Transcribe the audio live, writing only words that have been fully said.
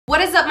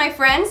my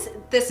friends?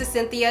 This is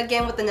Cynthia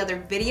again with another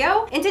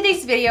video. In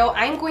today's video,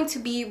 I'm going to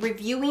be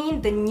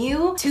reviewing the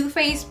new Too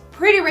Faced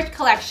Pretty Rich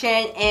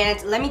collection, and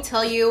let me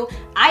tell you,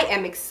 I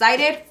am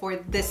excited for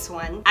this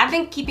one. I've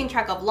been keeping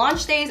track of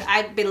launch days,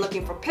 I've been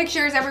looking for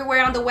pictures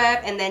everywhere on the web,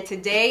 and then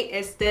today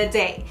is the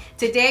day.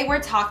 Today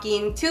we're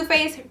talking Too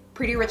Faced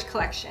Pretty Rich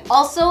collection.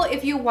 Also,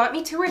 if you want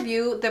me to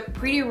review the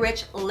Pretty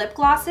Rich lip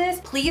glosses,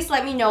 please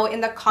let me know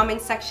in the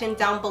comment section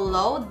down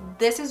below.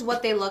 This is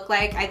what they look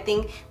like. I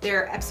think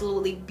they're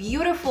absolutely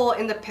beautiful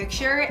in the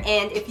picture,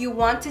 and if you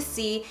want to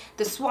see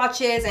the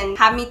swatches and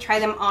have me try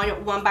them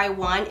on one by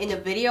one in a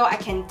video, I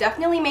can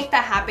definitely make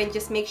that happen.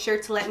 Just make sure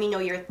to let me know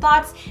your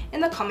thoughts in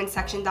the comment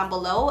section down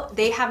below.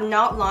 They have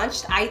not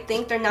launched. I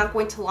think they're not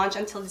going to launch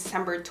until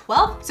December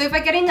 12th. So if I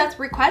get enough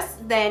requests,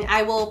 then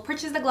I will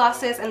purchase the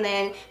glosses and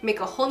then make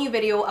a whole new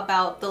video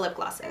about the lip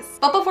glosses.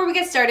 But before we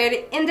get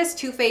started in this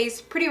Too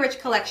Faced Pretty Rich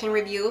collection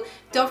review,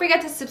 don't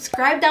forget to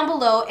subscribe down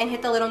below and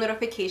hit the little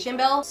notification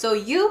bell so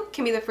you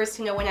can be the first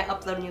to know when I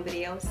upload new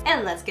videos.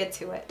 And let's get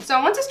to it. So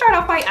I want to start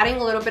off by adding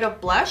a little bit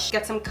of blush,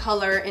 get some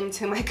color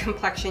into my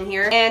complexion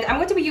here. And I'm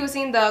going to be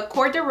using the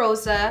Cor de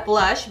Rosa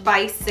blush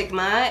by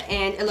Sigma,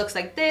 and it looks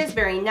like this,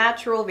 very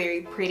natural,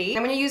 very pretty.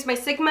 I'm going to use my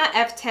Sigma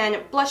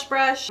F10 blush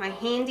brush, my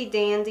handy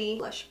dandy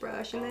blush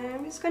brush, and then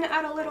I'm just going to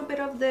add a little bit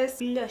of this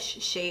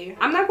blush shade.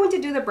 I'm not going to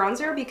do the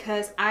bronzer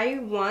because I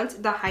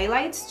want the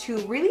highlights to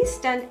really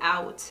stand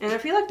out, and I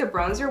feel like the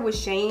bronzer would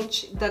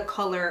change the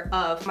color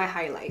of my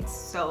highlights.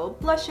 So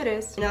blush it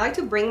is. And I like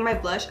to bring my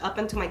blush up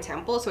into my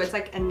temple so it's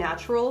like a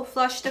natural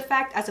flushed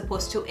effect as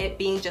opposed to it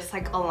being just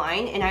like a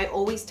line. And I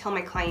always tell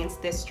my clients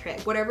this trick.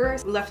 Whatever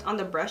is left on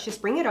the brush,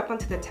 just bring it up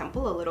onto the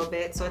temple a little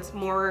bit so it's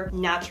more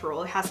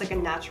natural. It has like a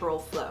natural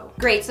flow.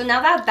 Great, so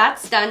now that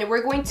that's done,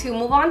 we're going to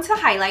move on to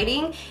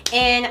highlighting,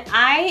 and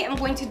I am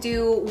going to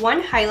do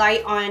one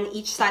highlight on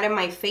each side of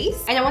my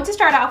face. And I want to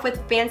start off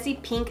with Fancy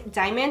Pink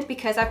Diamond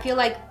because I feel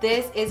like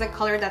this is a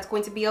color that's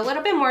going to be a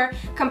little bit more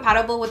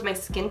compatible with my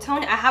skin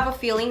tone. I have a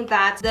feeling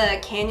that the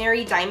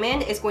Canary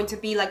Diamond is going to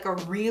be like a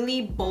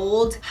really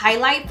bold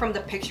highlight from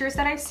the pictures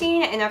that I've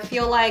seen, and I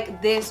feel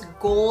like this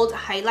gold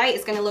highlight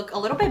is going to look a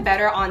little bit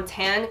better on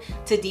tan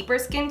to deeper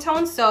skin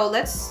tones. So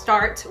let's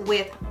start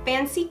with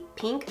Fancy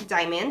Pink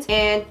Diamond,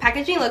 and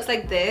packaging looks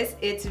like this.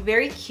 It's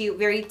very cute,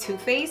 very Too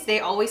Faced. They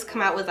always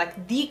come out with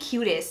like the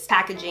cutest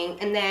packaging,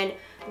 and then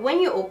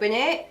when you open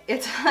it,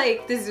 it's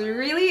like this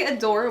really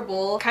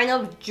adorable kind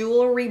of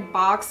jewelry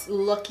box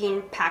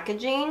looking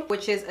packaging,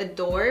 which is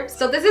adorbs.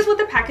 So this is what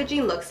the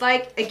packaging looks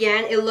like.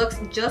 Again, it looks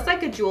just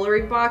like a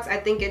jewelry box. I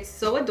think it's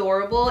so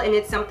adorable, and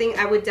it's something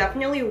I would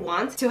definitely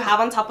want to have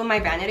on top of my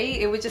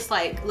vanity. It would just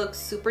like look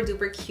super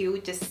duper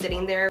cute just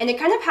sitting there. And it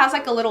kind of has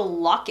like a little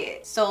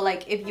locket. So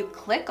like if you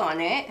click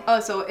on it, oh,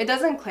 so it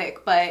doesn't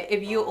click, but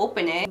if you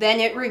open it, then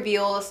it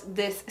reveals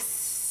this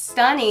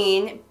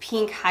stunning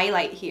pink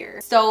highlight here.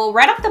 So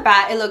right off the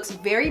bat, it looks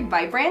very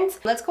vibrant.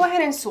 Let's go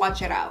ahead and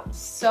swatch it out.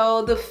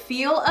 So the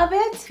feel of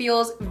it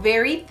feels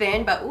very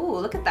thin, but ooh,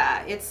 look at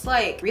that. It's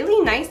like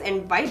really nice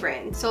and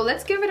vibrant. So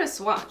let's give it a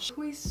swatch.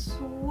 We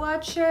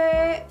swatch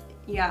it.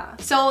 Yeah,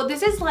 so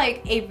this is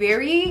like a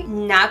very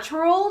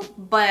natural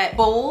but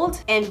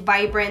bold and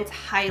vibrant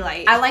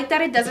highlight. I like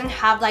that it doesn't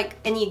have like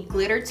any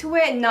glitter to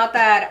it, not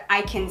that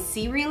I can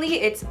see really.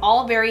 It's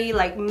all very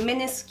like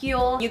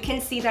minuscule. You can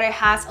see that it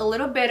has a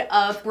little bit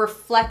of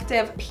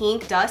reflective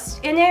pink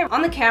dust in it.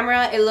 On the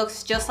camera, it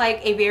looks just like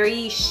a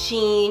very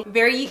sheen,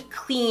 very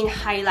clean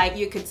highlight,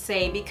 you could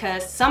say,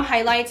 because some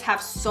highlights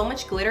have so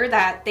much glitter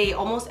that they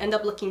almost end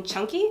up looking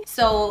chunky.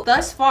 So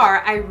thus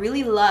far, I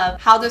really love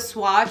how the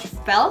swatch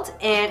felt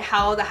and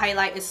how the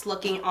highlight is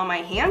looking on my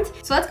hand.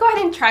 So let's go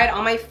ahead and try it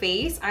on my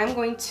face. I'm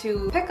going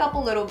to pick up a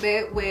little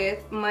bit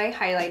with my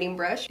highlighting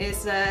brush.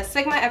 It's a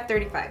Sigma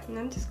F35. And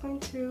I'm just going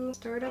to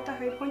start at the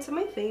high points of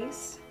my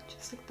face,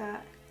 just like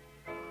that.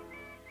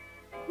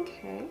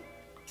 Okay.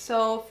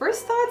 So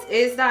first thoughts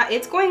is that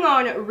it's going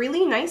on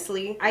really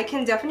nicely. I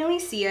can definitely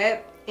see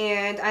it.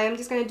 And I am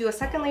just gonna do a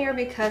second layer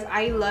because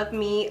I love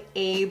me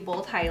a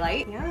bold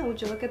highlight. Yeah,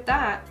 would you look at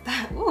that?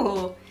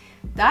 Ooh.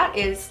 That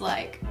is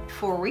like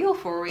for real,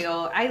 for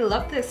real. I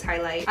love this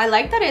highlight. I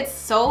like that it's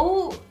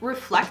so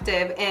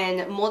reflective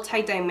and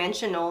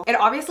multi-dimensional. It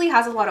obviously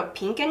has a lot of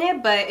pink in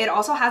it, but it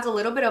also has a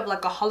little bit of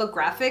like a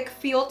holographic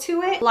feel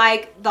to it,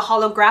 like the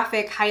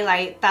holographic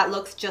highlight that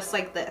looks just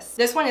like this.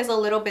 This one is a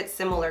little bit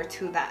similar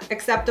to that,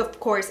 except of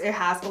course it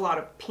has a lot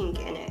of pink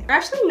in it. Or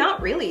actually not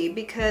really,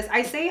 because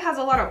I say it has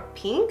a lot of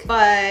pink,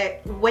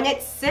 but when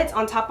it sits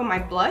on top of my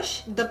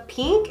blush, the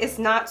pink is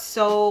not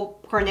so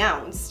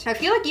pronounced. I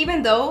feel like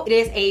even though it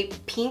is a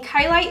pink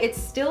highlight, it's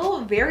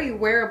still very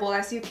wearable,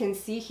 as you can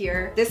see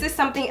here. This is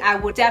something I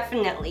would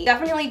definitely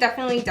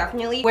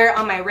wear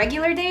on my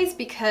regular days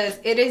because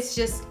it is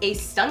just a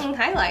stunning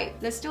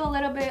highlight. Let's do a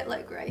little bit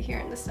like right here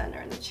in the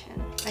center of the chin.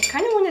 I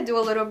kind of want to do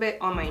a little bit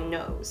on my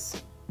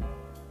nose.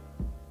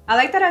 I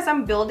like that as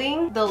I'm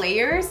building the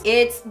layers,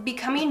 it's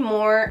becoming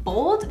more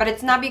bold, but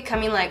it's not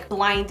becoming like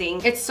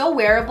blinding. It's so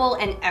wearable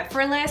and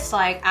effortless.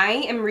 Like I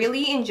am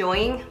really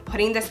enjoying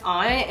putting this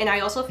on, and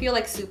I also feel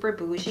like super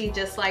bougie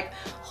just like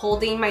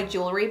holding my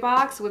jewelry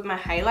box with my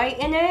highlight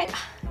in it.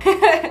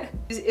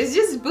 It's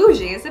just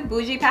bougie. It's a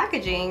bougie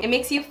packaging. It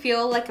makes you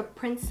feel like a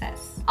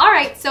princess. All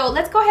right, so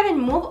let's go ahead and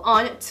move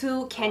on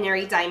to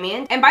Canary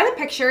Diamond. And by the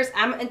pictures,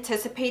 I'm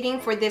anticipating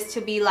for this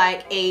to be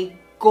like a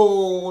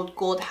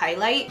gold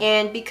highlight,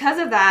 and because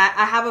of that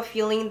I have a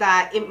feeling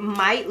that it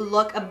might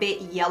look a bit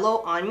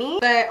yellow on me,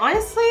 but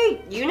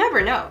honestly you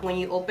never know. When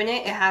you open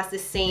it, it has the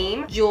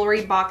same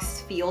jewelry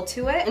box feel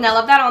to it, and I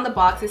love that on the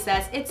box it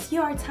says it's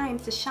your time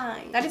to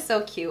shine. That is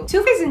so cute.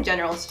 Too Faced in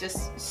general is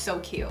just so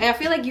cute, and I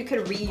feel like you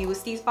could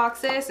reuse these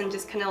boxes and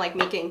just kind of like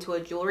make it into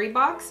a jewelry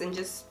box and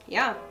just,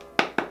 yeah,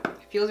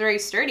 feels very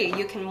sturdy.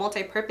 You can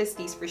multi-purpose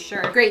these for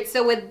sure. Great,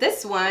 so with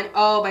this one,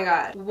 oh my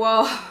god,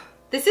 whoa.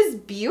 This is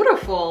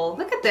beautiful.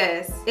 Look at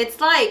this.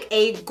 It's like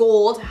a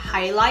gold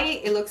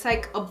highlight. It looks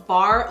like a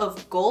bar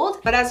of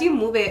gold, but as you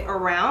move it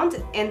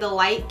around and the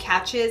light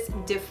catches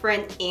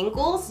different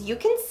angles, you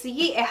can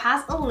see it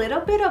has a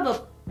little bit of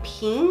a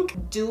pink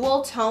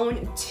dual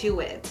tone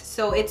to it.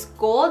 So it's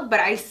gold, but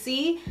I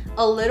see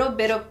a little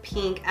bit of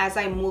pink as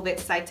I move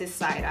it side to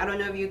side. I don't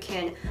know if you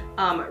can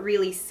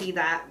really see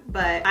that,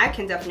 but I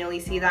can definitely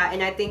see that,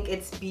 and I think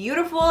it's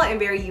beautiful and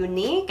very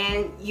unique.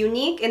 And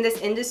unique in this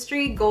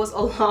industry goes a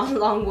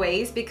long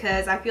ways,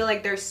 because I feel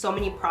like there's so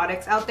many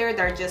products out there that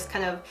are just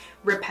kind of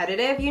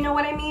repetitive, you know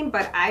what I mean?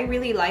 But I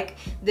really like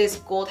this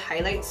gold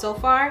highlight so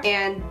far,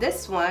 and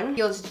this one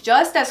feels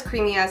just as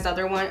creamy as the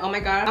other one. Oh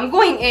my god, I'm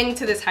going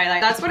into this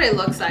highlight. That's what it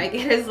looks like.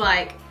 It is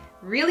like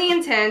really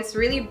intense,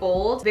 really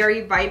bold,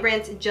 very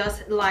vibrant,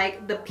 just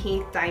like the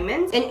pink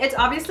diamonds. And it's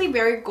obviously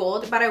very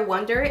gold, but I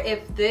wonder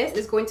if this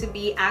is going to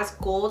be as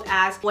gold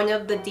as one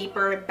of the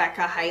deeper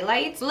Becca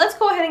highlights. So let's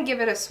go ahead and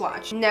give it a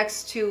swatch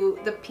next to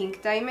the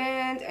pink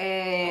diamond.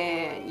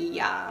 And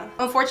yeah,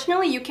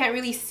 unfortunately you can't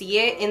really see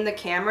it in the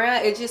camera.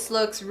 It just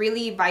looks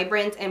really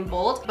vibrant and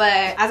bold,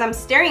 but as I'm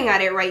staring at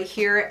it right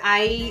here,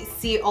 I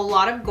see a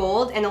lot of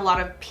gold and a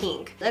lot of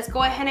pink. Let's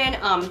go ahead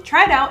and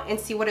try it out and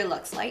see what it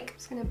looks like. I'm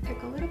just gonna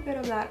pick a little bit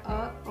of that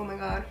up. Oh my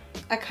god,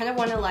 I kind of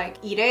want to like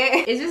eat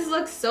it. It just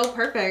looks so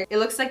perfect. It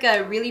looks like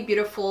a really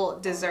beautiful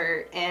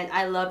dessert, and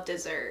I love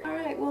dessert. All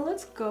right, well,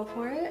 let's go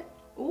for it.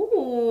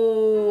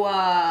 Ooh,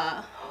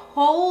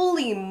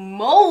 holy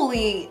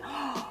moly.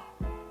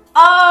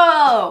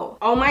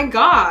 Oh my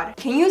god,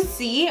 can you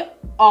see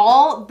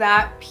all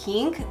that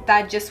pink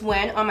that just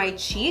went on my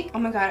cheek? Oh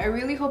my god, I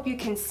really hope you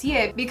can see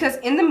it, because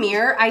in the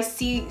mirror I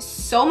see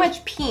so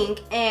much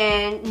pink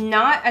and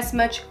not as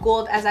much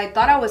gold as I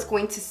thought I was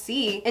going to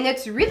see. And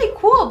it's really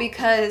cool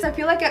because I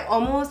feel like it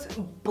almost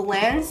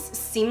blends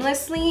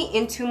seamlessly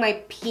into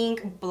my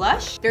pink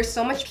blush. There's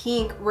so much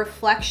pink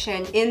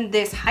reflection in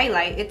this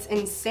highlight. It's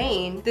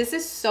insane. This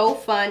is so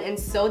fun and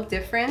so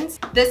different.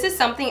 This is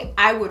something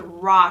I would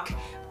rock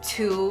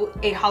to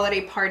a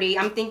holiday party.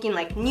 I'm thinking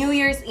like New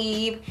Year's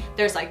Eve,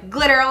 there's like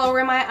glitter all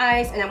over my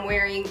eyes, and I'm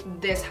wearing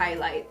this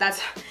highlight.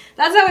 That's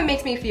how it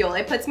makes me feel.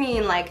 It puts me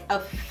in like a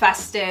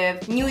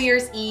festive New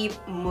Year's Eve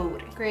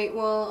mood. Great,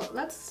 well,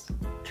 let's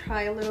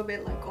try a little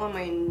bit like on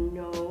my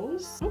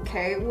nose.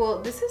 Okay,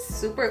 well, this is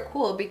super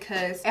cool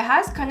because it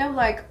has kind of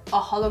like a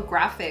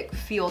holographic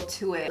feel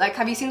to it. Like,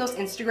 have you seen those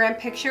Instagram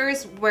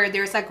pictures where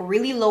there's like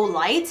really low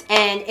light,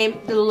 and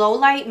the low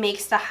light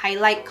makes the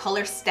highlight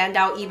color stand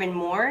out even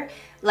more?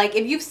 Like,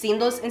 if you've seen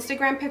those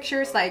Instagram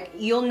pictures, like,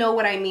 you'll know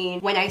what I mean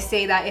when I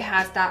say that it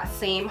has that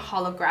same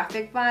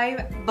holographic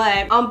vibe.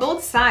 But on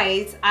both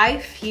sides, I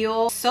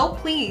feel so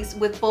pleased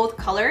with both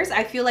colors.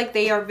 I feel like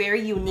they are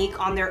very unique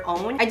on their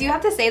own. I do have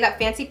to say that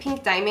Fancy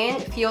Pink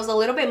Diamond feels a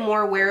little bit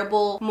more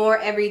wearable, more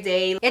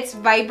everyday. It's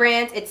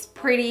vibrant, it's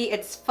pretty,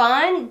 it's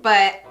fun,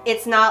 but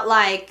it's not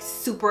like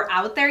super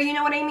out there, you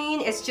know what I mean?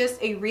 It's just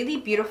a really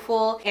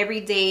beautiful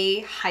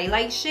everyday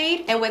highlight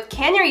shade. And with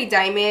Canary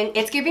Diamond,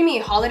 it's giving me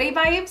holiday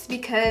vibes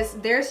because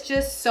there's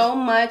just so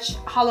much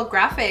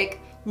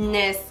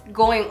holographicness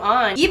going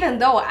on. Even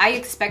though I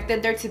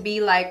expected there to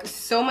be like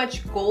so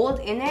much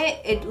gold in it,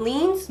 it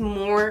leans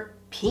more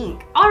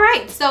pink. All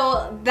right,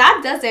 so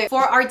that does it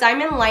for our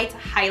Diamond Light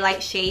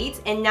highlight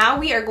shades. And now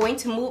we are going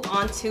to move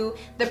on to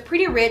the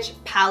Pretty Rich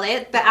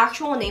palette. The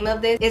actual name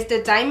of this is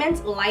the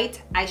Diamond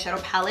Light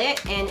eyeshadow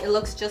palette, and it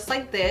looks just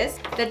like this.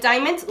 The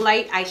Diamond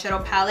Light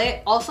eyeshadow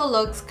palette also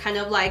looks kind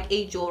of like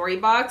a jewelry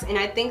box, and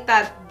I think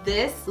that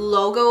this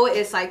logo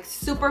is like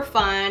super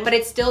fun, but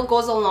it still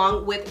goes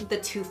along with the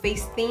Too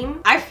Faced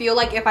theme. I feel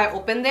like if I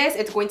open this,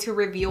 it's going to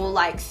reveal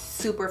like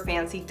super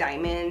fancy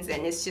diamonds,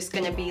 and it's just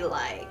gonna be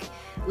like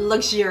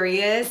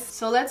luxurious.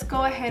 So let's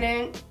go ahead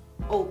and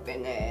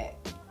open it.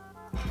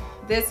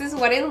 This is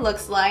what it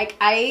looks like.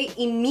 I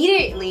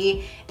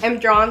immediately am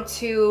drawn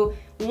to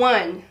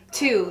 1,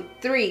 2,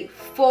 3,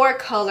 4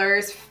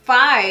 colors,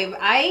 5.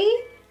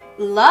 I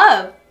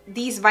love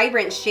these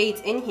vibrant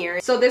shades in here.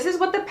 So this is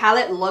what the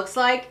palette looks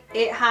like.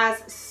 It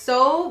has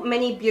so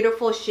many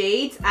beautiful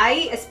shades.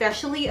 I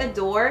especially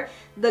adore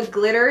the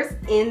glitters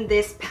in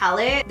this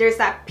palette. There's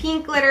that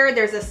pink glitter,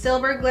 there's a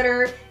silver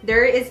glitter,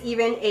 there is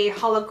even a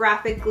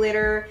holographic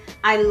glitter.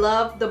 I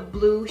love the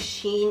blue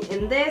sheen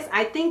in this.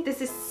 I think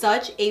this is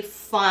such a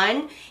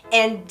fun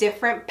and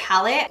different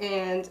palette,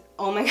 and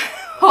oh my god,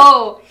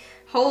 oh,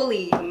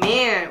 holy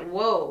man,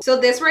 whoa. So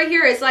this right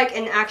here is like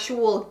an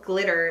actual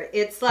glitter.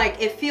 It's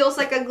like, it feels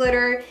like a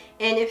glitter,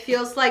 and it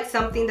feels like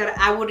something that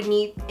I would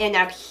need an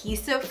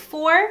adhesive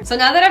for. So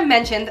now that I've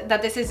mentioned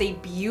that this is a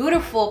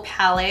beautiful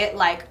palette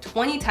like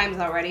 20 times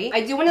already, I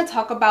do want to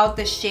talk about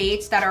the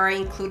shades that are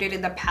included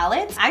in the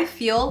palette. I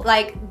feel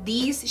like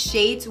these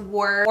shades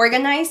were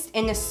organized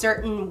in a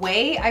certain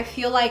way. I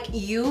feel like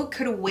you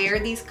could wear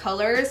these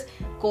colors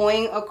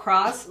going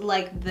across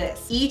like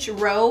this. Each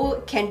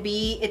row can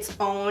be its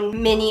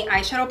own mini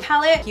eyeshadow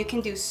palette. You can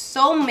do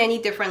so many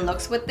different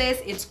looks with this.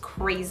 It's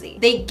crazy.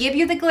 They give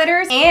you the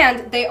glitters,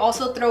 and they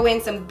also throw in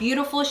some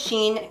beautiful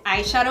sheen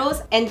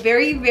eyeshadows and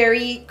very,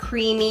 very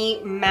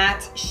creamy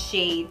matte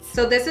shades.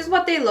 So this is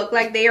what they look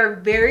like. They are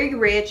very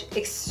rich,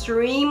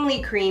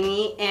 extremely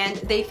creamy, and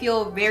they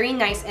feel very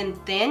nice and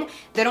thin.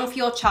 They don't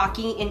feel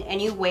chalky in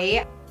any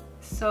way.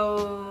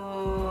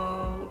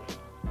 So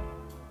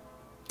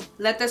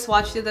let the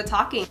swatch do the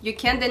talking. You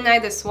can't deny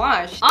the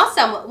swatch.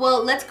 Awesome.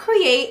 Well, let's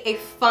create a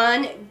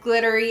fun,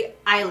 glittery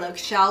eye look,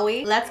 shall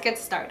we? Let's get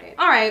started.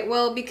 All right,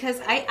 well, because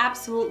I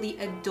absolutely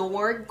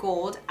adore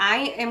gold,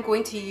 I am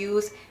going to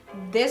use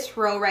this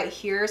row right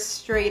here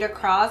straight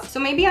across. So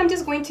maybe I'm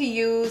just going to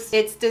use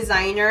It's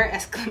Designer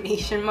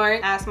exclamation mark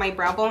as my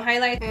brow bone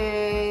highlight,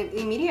 and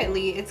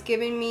immediately it's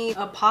giving me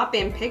a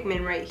pop-in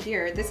pigment right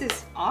here. This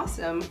is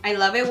awesome. I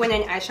love it when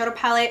an eyeshadow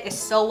palette is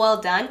so well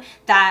done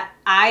that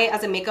I,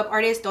 as a makeup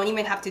artist, don't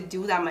even have to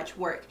do that much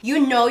work.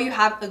 You know you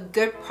have a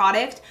good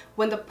product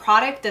when the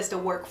product does the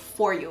work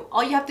for you.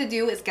 All you have to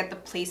do is get the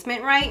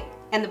placement right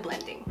and the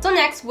blending. So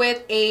next,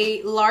 with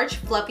a large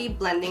fluffy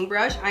blending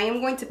brush, I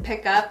am going to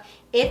pick up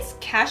It's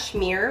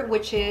Cashmere,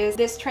 which is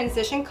this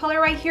transition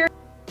color right here.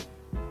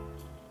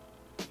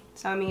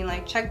 So I mean,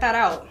 like, check that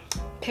out.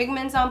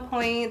 Pigment's on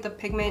point, the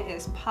pigment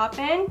is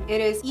popping. It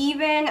is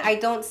even, I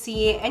don't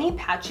see any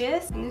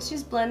patches, and it's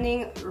just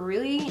blending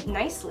really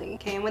nicely.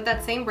 Okay, and with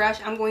that same brush,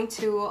 I'm going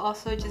to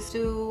also just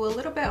do a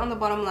little bit on the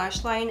bottom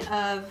lash line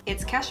of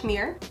It's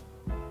Cashmere.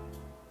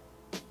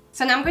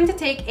 So now I'm going to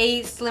take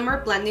a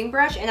slimmer blending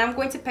brush, and I'm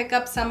going to pick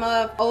up some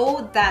of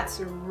Oh That's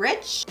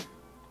Rich.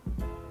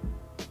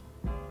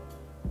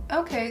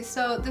 Okay,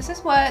 so this is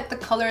what the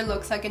color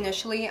looks like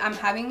initially. I'm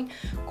having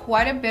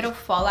quite a bit of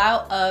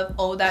fallout of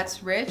Oh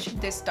That's Rich,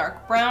 this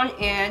dark brown,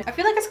 and I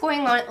feel like it's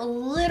going on a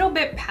little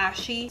bit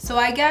patchy. So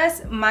I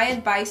guess my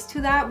advice to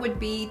that would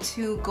be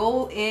to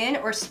go in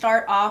or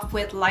start off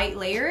with light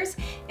layers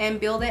and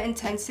build the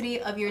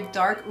intensity of your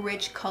dark,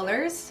 rich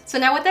colors. So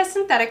now with that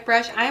synthetic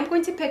brush, I am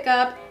going to pick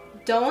up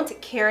Don't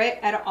Care It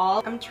At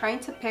All. I'm trying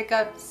to pick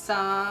up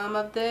some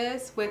of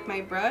this with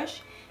my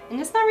brush, and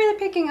it's not really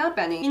picking up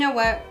any. You know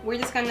what? We're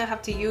just gonna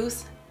have to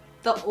use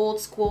the old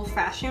school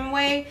fashion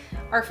way,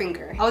 our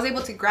finger. I was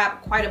able to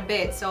grab quite a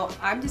bit, so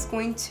I'm just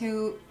going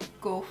to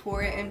go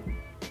for it and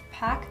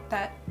pack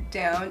that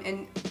down.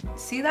 And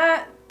see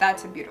that?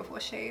 That's a beautiful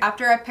shade.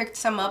 After I picked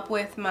some up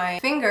with my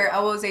finger,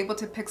 I was able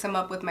to pick some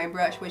up with my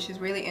brush, which is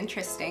really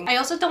interesting. I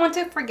also don't want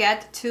to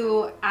forget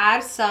to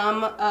add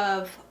some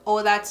of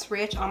Oh That's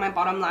Rich on my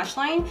bottom lash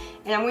line,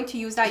 and I'm going to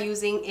use that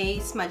using a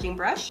smudging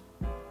brush.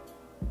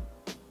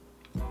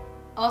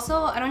 Also,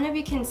 I don't know if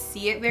you can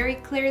see it very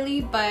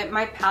clearly, but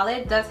my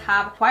palette does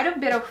have quite a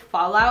bit of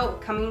fallout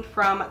coming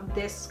from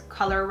this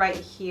color right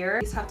here.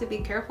 You just have to be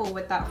careful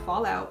with that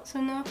fallout.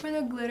 So now for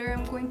the glitter,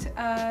 I'm going to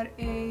add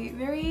a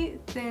very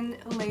thin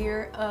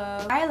layer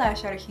of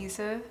eyelash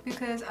adhesive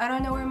because I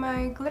don't know where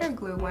my glitter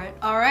glue went.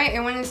 Alright,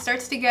 and when it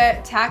starts to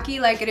get tacky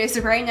like it is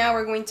right now,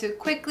 we're going to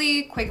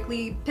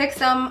quickly pick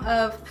some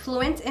of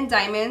Fluent and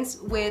Diamonds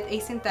with a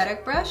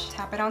synthetic brush,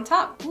 tap it on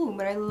top. Ooh,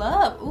 but I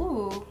love,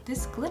 ooh,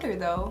 this glitter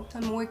though. So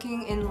I'm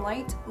working in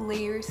light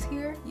layers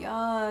here.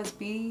 Yes,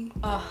 B.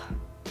 Ugh,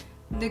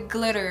 the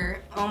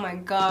glitter. Oh my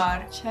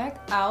god. Check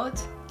out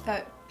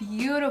that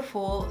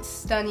beautiful,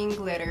 stunning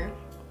glitter.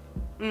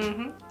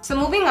 So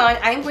moving on,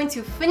 I'm going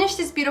to finish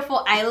this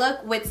beautiful eye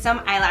look with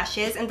some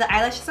eyelashes, and the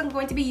eyelashes I'm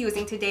going to be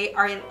using today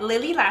are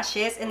Lily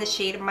Lashes in the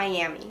shade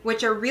Miami,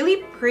 which are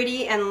really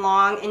pretty and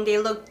long, and they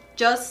look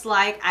just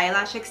like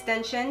eyelash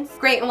extensions.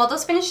 Great, and while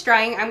those finish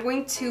drying, I'm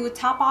going to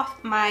top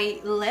off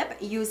my lip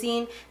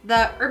using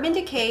the Urban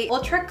Decay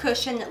Ultra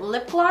Cushion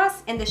Lip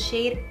Gloss in the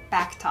shade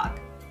Back Talk.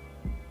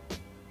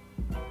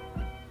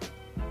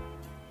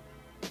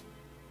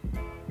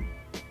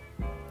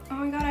 Oh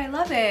my god, I love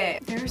love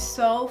it. They're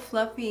so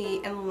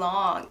fluffy and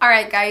long.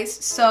 Alright guys,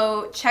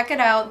 so check it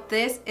out.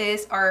 This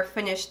is our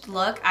finished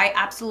look. I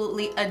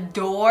absolutely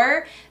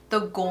adore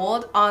the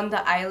gold on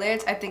the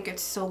eyelids. I think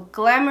it's so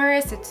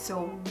glamorous, it's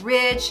so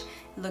rich,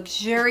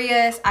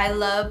 luxurious. I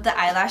love the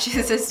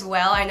eyelashes as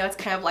well. I know it's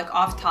kind of like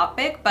off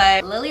topic,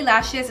 but Lily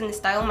lashes in the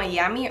style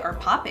Miami are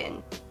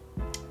poppin'.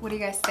 What do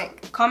you guys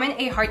think? Comment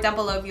a heart down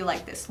below if you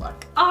like this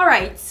look.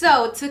 Alright,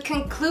 so to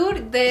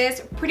conclude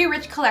this Pretty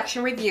Rich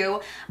collection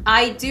review,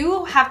 I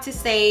do have to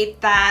say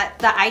that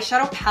the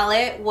eyeshadow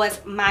palette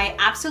was my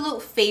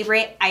absolute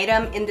favorite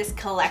item in this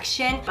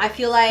collection. I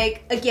feel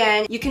like,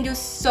 again, you can do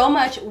so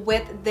much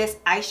with this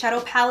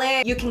eyeshadow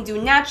palette. You can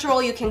do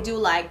natural, you can do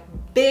like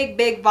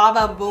big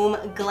Vava Boom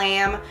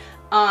glam.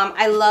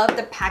 I love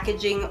the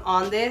packaging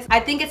on this. I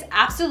think it's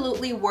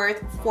absolutely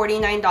worth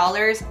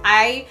 $49.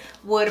 I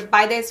would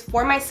buy this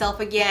for myself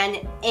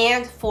again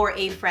and for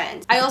a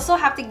friend. I also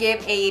have to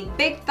give a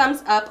big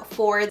thumbs up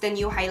for the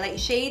new highlight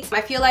shades.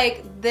 I feel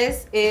like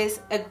this is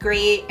a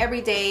great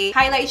everyday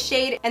highlight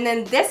shade, and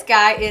then this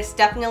guy is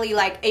definitely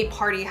like a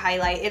party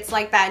highlight. It's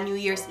like that New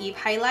Year's Eve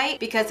highlight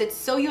because it's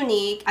so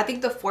unique. I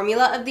think the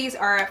formula of these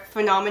are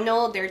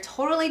phenomenal. They're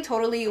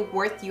totally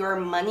worth your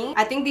money.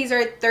 I think these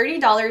are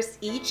 $30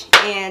 each,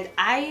 and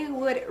I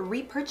would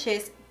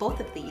repurchase both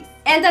of these.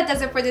 And that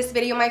does it for this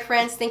video, my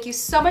friends. Thank you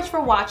so much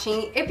for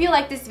watching. If you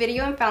liked this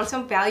video and found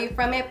some value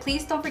from it,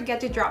 please don't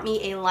forget to drop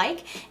me a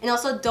like, and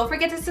also don't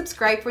forget to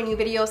subscribe for new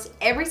videos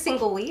every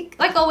single week.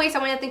 Like always, I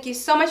want to thank you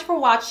so much for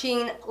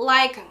watching.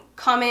 Like,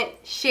 comment,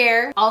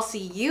 share. I'll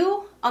see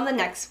you on the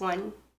next one.